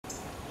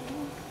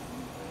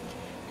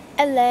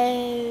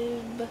Hello.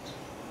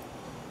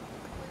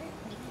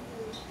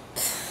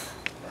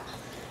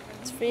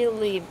 It's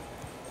really,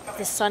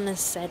 the sun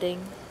is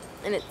setting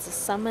and it's a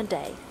summer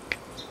day.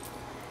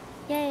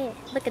 Yay,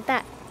 look at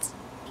that.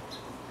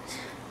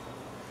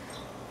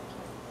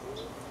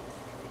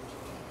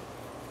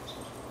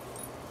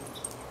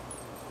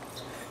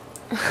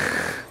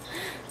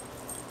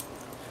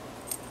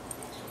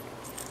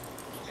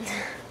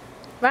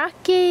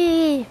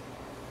 Rocky!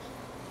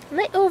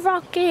 Little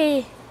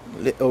Rocky!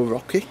 Little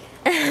Rocky?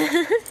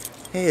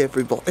 Hey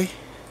everybody,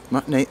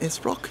 my name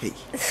is Rocky.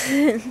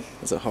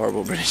 That's a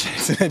horrible British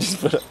accent I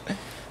just put up.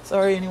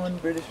 Sorry anyone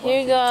British.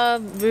 Here you go,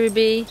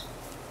 Ruby.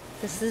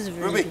 This is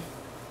Ruby. Ruby,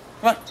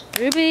 come on.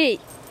 Ruby!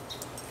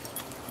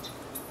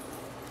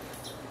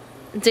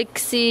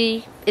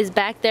 Dixie is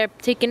back there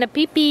taking a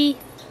pee-pee.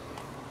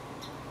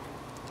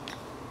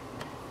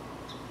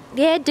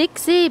 Yeah,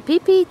 Dixie,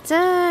 pee-pee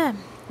time.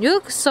 You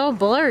look so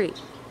blurry.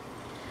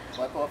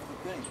 Wipe off the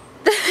thing.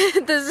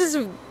 This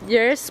is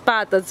your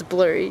spot that's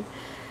blurry.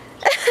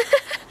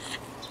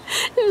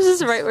 It was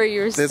just right where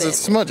you were There's standing. a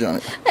smudge on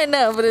it. I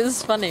know, but it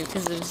was funny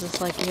because it was just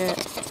like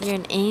you're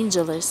an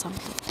angel or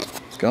something.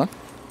 It's gone?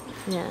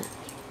 Yeah.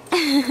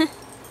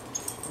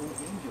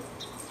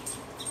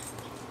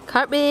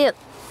 Cartwheel.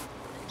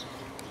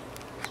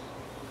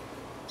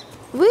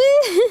 Woo!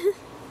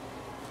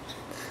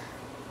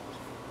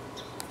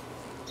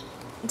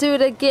 Do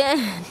it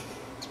again.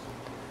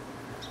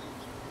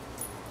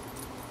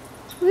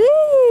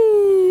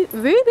 Woo!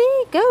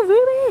 Ruby, go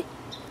Ruby.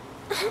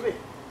 Ruby.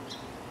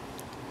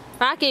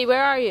 Rocky,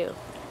 where are you?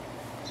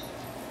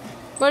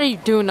 What are you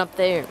doing up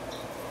there?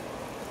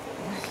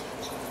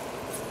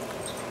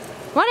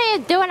 What are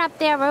you doing up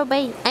there,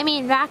 Ruby? I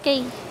mean,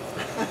 Rocky.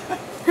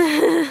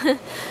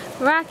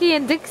 Rocky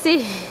and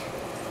Dixie.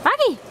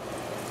 Rocky!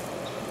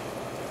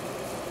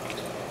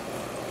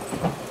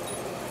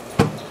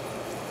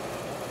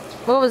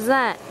 What was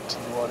that?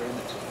 Water in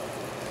it.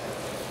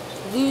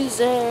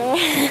 Loser.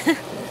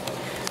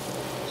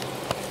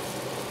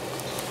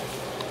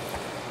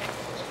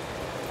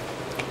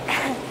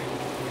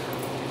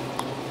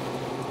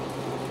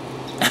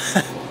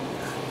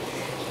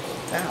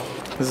 Ow.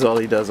 This is all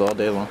he does all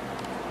day long.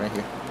 Right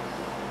here.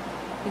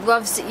 He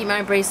loves to eat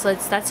my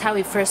bracelets. That's how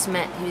we first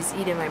met. He was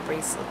eating my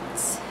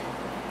bracelets.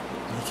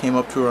 He came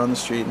up to her on the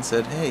street and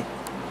said, hey,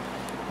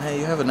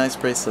 you have a nice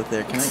bracelet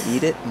there. Can I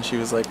eat it? And she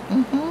was like,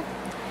 mm-hmm.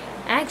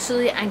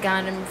 Actually, I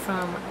got him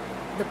from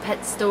the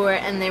pet store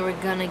and they were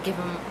gonna give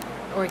him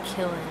or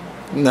kill him.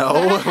 No,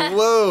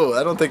 whoa,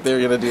 I don't think they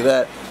were gonna do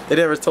that. They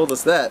never told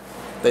us that.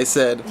 They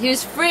said he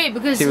was free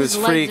because his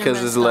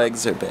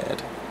legs are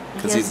bad.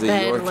 Because he's a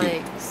Yorkie.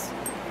 Legs.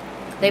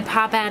 They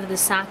pop out of the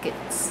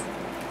sockets.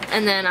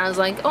 And then I was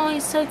like, oh,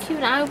 he's so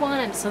cute, I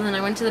want him. So then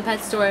I went to the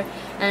pet store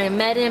and I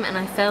met him and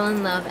I fell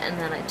in love and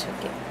then I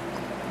took it.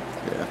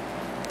 Yeah.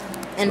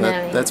 And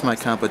So that's my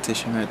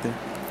competition right there.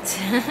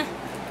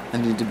 I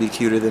need to be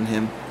cuter than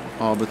him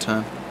all the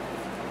time.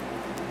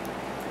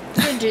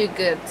 You do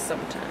good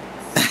sometimes.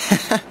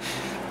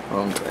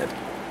 Well, I'm glad.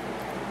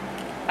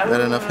 Is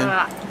that enough of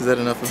him? Is that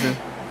enough of him?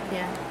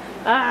 Yeah.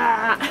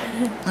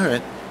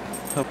 Alright.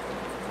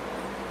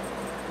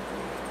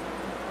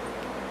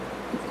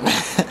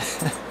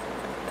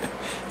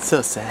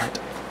 So sad.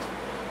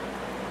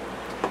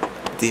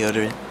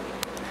 Deodorant.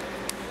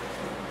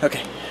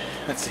 Okay,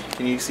 let's see.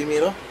 Can you see me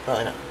at all?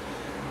 Probably not.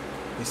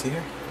 You see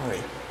her? Where are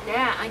you?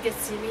 Yeah, I can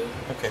see me.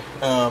 Okay.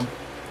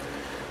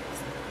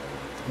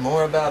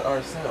 More about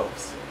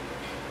ourselves.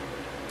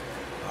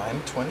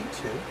 I'm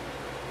 22.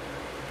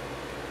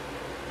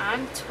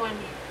 I'm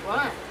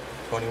 21.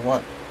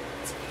 21.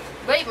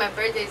 Wait, my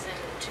birthday's in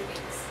 2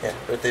 weeks. Yeah,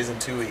 birthday's in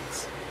 2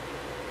 weeks.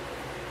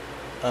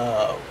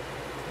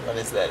 When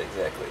is that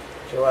exactly?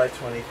 July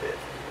 25th.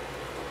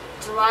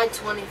 July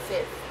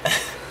 25th.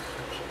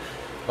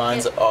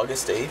 Mine's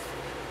August 8th.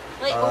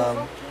 Like,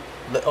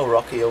 Little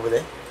Rocky over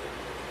there.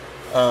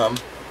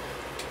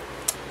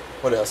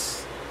 What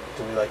else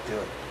do we like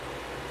doing?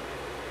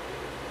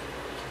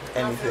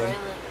 Anything. Really.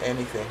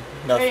 Anything.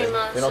 Nothing.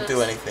 We don't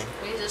do anything.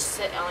 We just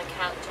sit on the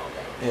couch all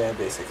day. Yeah,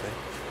 basically.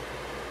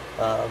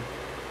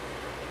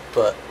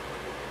 But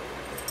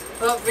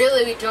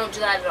really, we don't do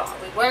that at all.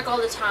 We work all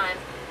the time.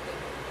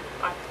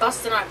 We are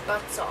busting our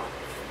butts off.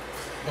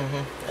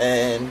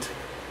 And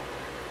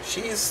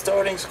she's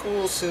starting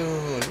school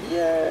soon.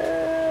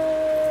 Yeah.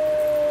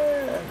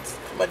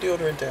 Put my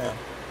deodorant down.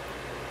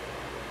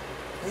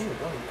 There you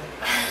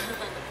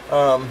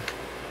go.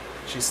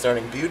 She's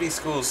starting beauty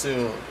school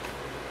soon.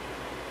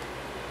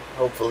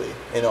 Hopefully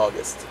in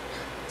August.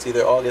 It's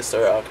either August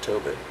or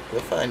October.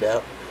 We'll find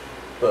out.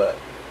 But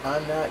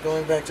I'm not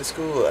going back to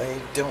school. I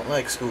don't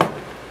like school.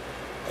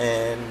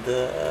 And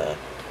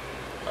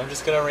I'm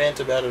just gonna rant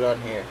about it on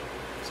here.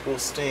 School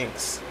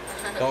stinks.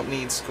 Don't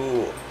need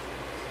school.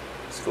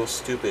 School's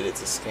stupid.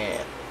 It's a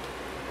scam.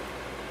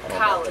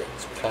 College.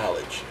 It's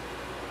college.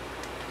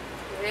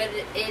 It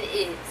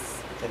is.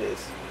 It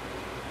is.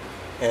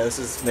 Yeah, this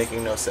is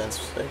making no sense.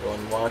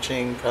 Everyone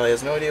watching probably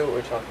has no idea what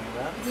we're talking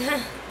about.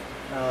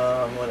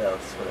 What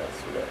else? What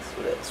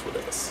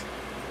else?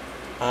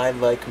 I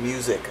like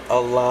music a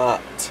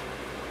lot.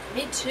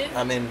 Me too.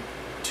 I'm in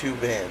 2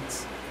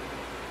 bands.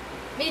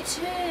 Me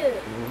too.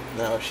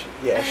 No,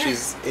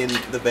 she's in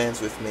the bands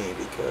with me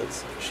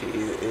because she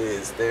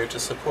is there to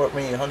support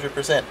me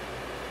 100%.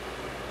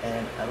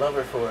 And I love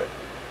her for it.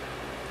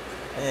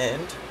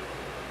 And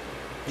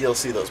you'll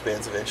see those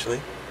bands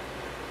eventually.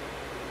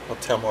 I'll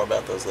tell more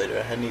about those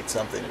later. I need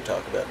something to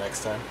talk about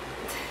next time.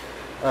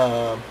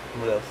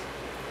 What else?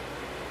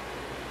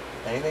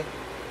 Anything?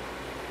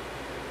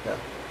 No,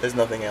 there's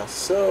nothing else.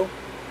 So,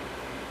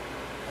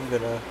 I'm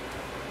gonna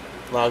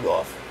log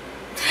off.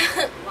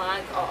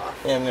 Log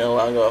off. Yeah, I'm gonna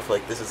log off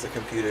like this is a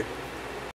computer.